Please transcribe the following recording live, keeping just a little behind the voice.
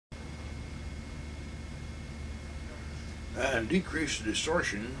and decrease the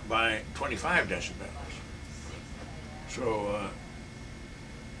distortion by 25 decibels. So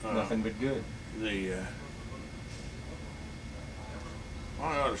nothing but good.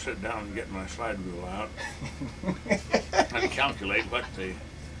 I ought to sit down and get my slide rule out and calculate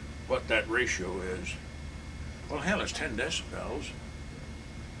what that ratio is. Well, hell, it's 10 decibels.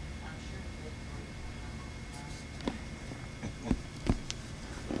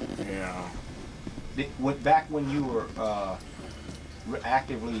 Yeah. Back when you were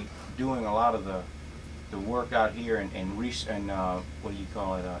actively doing a lot of the work out here and what do you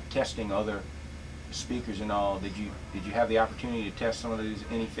call it, testing other speakers and all, did you have the opportunity to test some of these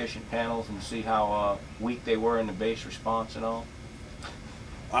inefficient panels and see how weak they were in the bass response and all?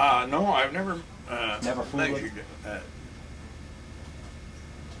 No, I've never measured.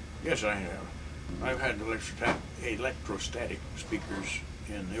 Yes, I have. I've had electrostatic speakers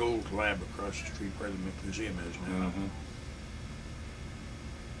in the old lab across the street where the museum is now. Mm-hmm.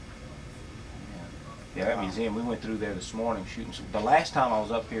 Yeah, that museum, we went through there this morning shooting some. The last time I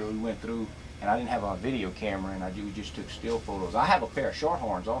was up here, we went through, and I didn't have a video camera, and we just took still photos. I have a pair of short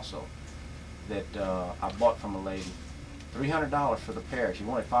horns also that I bought from a lady. $300 for the pair. She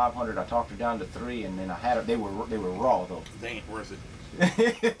wanted $500. I talked her down to $300, and then I had it. They were raw though. They ain't worth it.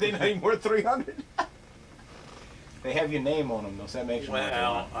 They're not even worth $300. They have your name on them though, so that makes them worth a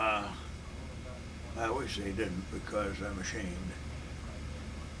lot. I wish they didn't, because I'm ashamed.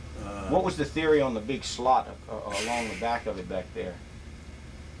 What was the theory on the big slot along the back of it back there?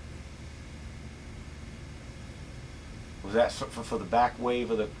 Was that for the back wave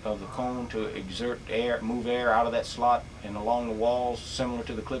of the cone to exert air, move air out of that slot and along the walls, similar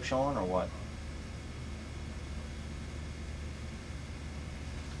to the Klipsch horn, or what?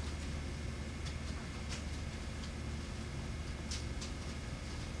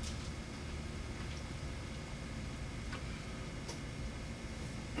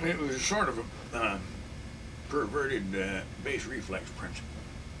 It was sort of a perverted bass reflex principle.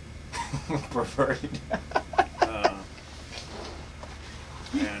 Perverted.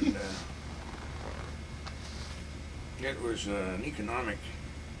 And it was an economic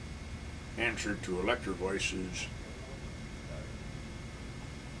answer to electro voices.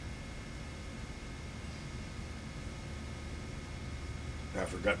 I've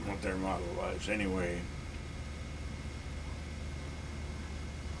forgotten what their model was. Anyway,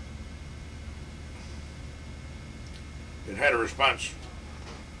 it had a response,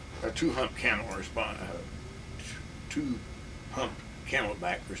 a two-hump camel response, two-hump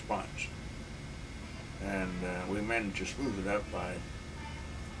camelback response, and we managed to smooth it up by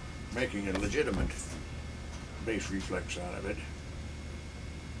making a legitimate bass reflex out of it.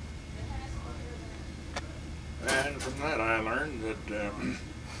 And from that I learned that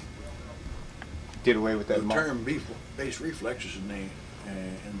did away with that. The term bass reflex is in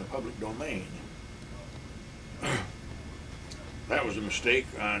the public domain. That was a mistake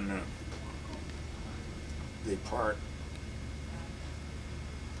on the part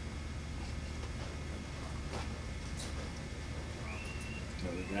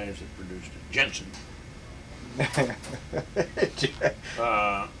of the guys that produced it. Jensen.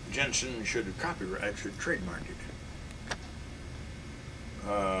 Jensen should have copyrighted, should have trademarked it.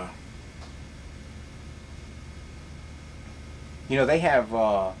 You know, they have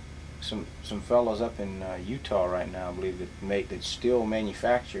some fellows up in Utah right now, I believe, that still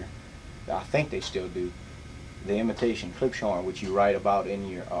manufacture. I think they still do the imitation Klipsch horn, which you write about in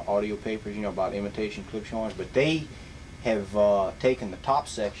your audio papers. You know, about imitation Klipsch horns, but they have taken the top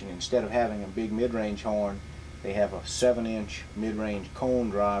section, instead of having a big mid-range horn, they have a 7-inch mid-range cone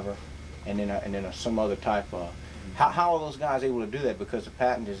driver, and then some other type of. How are those guys able to do that? Because the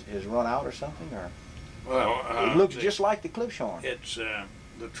patent is run out or something, or? Well, it looks just like the Klipsch horn. It's the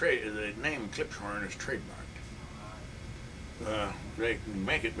name Klipsch horn is trademarked. They can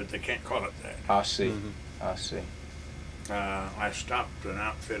make it, but they can't call it that. I see. Mm-hmm. I see. I stopped an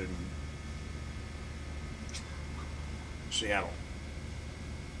outfit in Seattle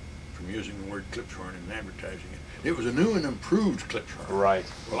from using the word Klipsch horn and advertising it. It was a new and improved Klipsch horn. Right.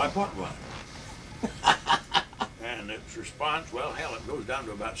 Well, I bought one. And its response, well, hell, it goes down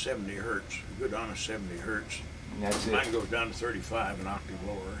to about 70 hertz, a good honest 70 hertz. And that's Mine it. goes down to 35, an octave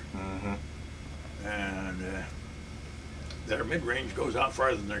lower. Mm-hmm. And their mid-range goes out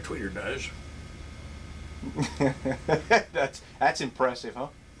farther than their tweeter does. That's impressive, huh?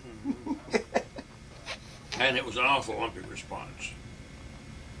 Mm-hmm. And it was an awful lumpy response.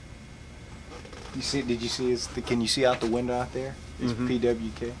 You see? Did you see? Can you see out the window out there? It's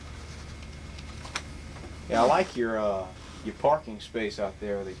PWK. Yeah, I like your parking space out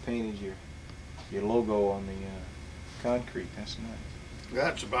there. They painted your logo on the concrete. That's nice.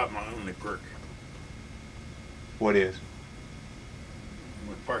 That's about my only perk What is?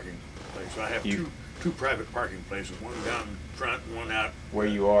 with parking place. I have two private parking places, one down front and one out. Where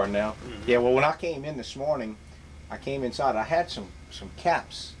you are now? Mm-hmm. Yeah, well, when I came in this morning, I came inside. I had some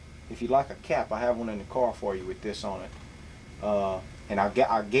caps. If you like a cap, I have one in the car for you with this on it. And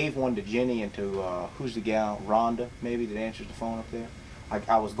I gave one to Jenny and to, who's the gal? Rhonda, maybe, that answers the phone up there.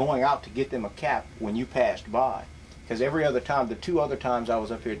 I was going out to get them a cap when you passed by. Because every other time, the 2 other times I was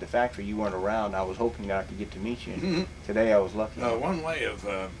up here at the factory, you weren't around. I was hoping that I could get to meet you. And today I was lucky. One way of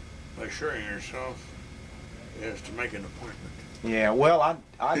assuring yourself is to make an appointment. Yeah, well,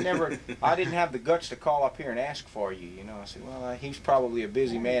 I didn't have the guts to call up here and ask for you. You know, I said, well, he's probably a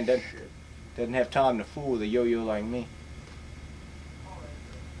busy man. Doesn't have time to fool with a yo-yo like me.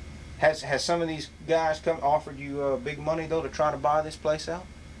 Has some of these guys offered you big money though to try to buy this place out?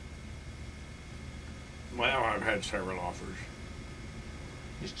 Well, I've had several offers.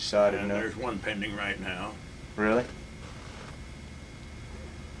 Just decided and no. There's one pending right now. Really?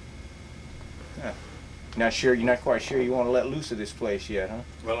 Yeah. You're not quite sure you want to let loose of this place yet, huh?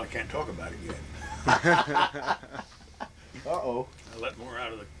 Well, I can't talk about it yet. Uh-oh. I let more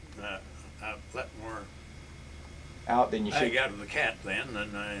out of the. I let more out than you should. egg out of the cat then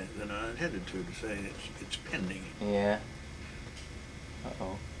than I intended to say it's pending. Yeah.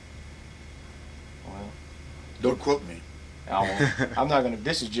 Uh-oh. Well. Don't quote me. I'm not gonna.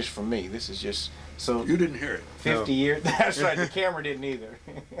 This is just for me. This is just so. You didn't hear it. 50 years. That's right. The camera didn't either.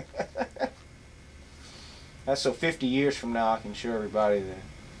 That's so 50 years from now, I can show everybody the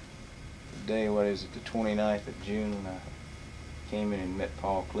day. What is it? The 29th of June when I came in and met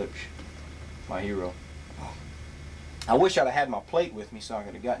Paul Klipsch, my hero. I wish I'd have had my plate with me so I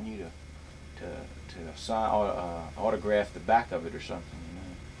could have gotten you to sign autograph the back of it or something. You know?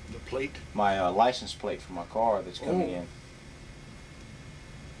 The plate? My license plate for my car that's coming in.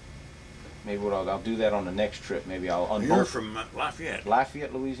 Maybe I'll do that on the next trip. Maybe I'll unbolt. You're from Lafayette.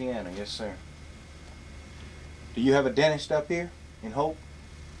 Lafayette, Louisiana. Yes, sir. Do you have a dentist up here in Hope?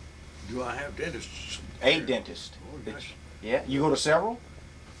 Do I have dentists? A dentist. Oh, yes. Yeah. You go to several?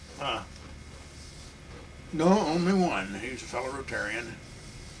 No, only one. He's a fellow Rotarian.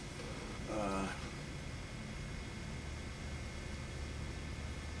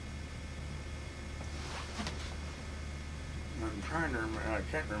 I'm trying to remember. I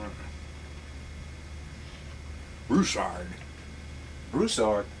can't remember. Broussard.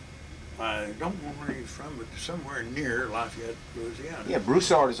 Broussard. I don't know where he's from, but somewhere near Lafayette, Louisiana. Yeah,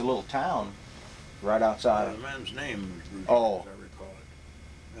 Broussard is a little town right outside. The man's name was Broussard, Oh. as I recall it.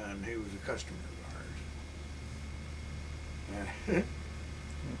 And he was a customer of ours.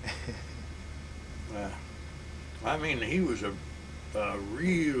 I mean, he was a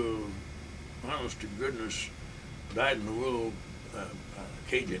real, honest to goodness, dyed-in-the-wool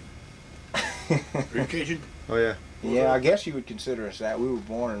Cajun. Are you Cajun? Oh, yeah. Yeah, I guess you would consider us that. We were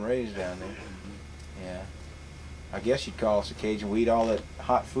born and raised down there. Yeah. I guess you'd call us a Cajun. We eat all that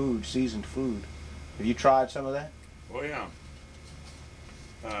hot food, seasoned food. Have you tried some of that? Oh, yeah.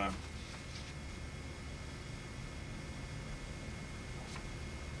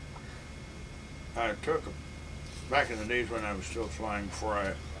 I took, back in the days when I was still flying before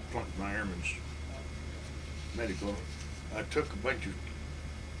I flunked my airman's medical, I took a bunch of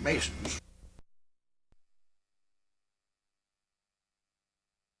Masons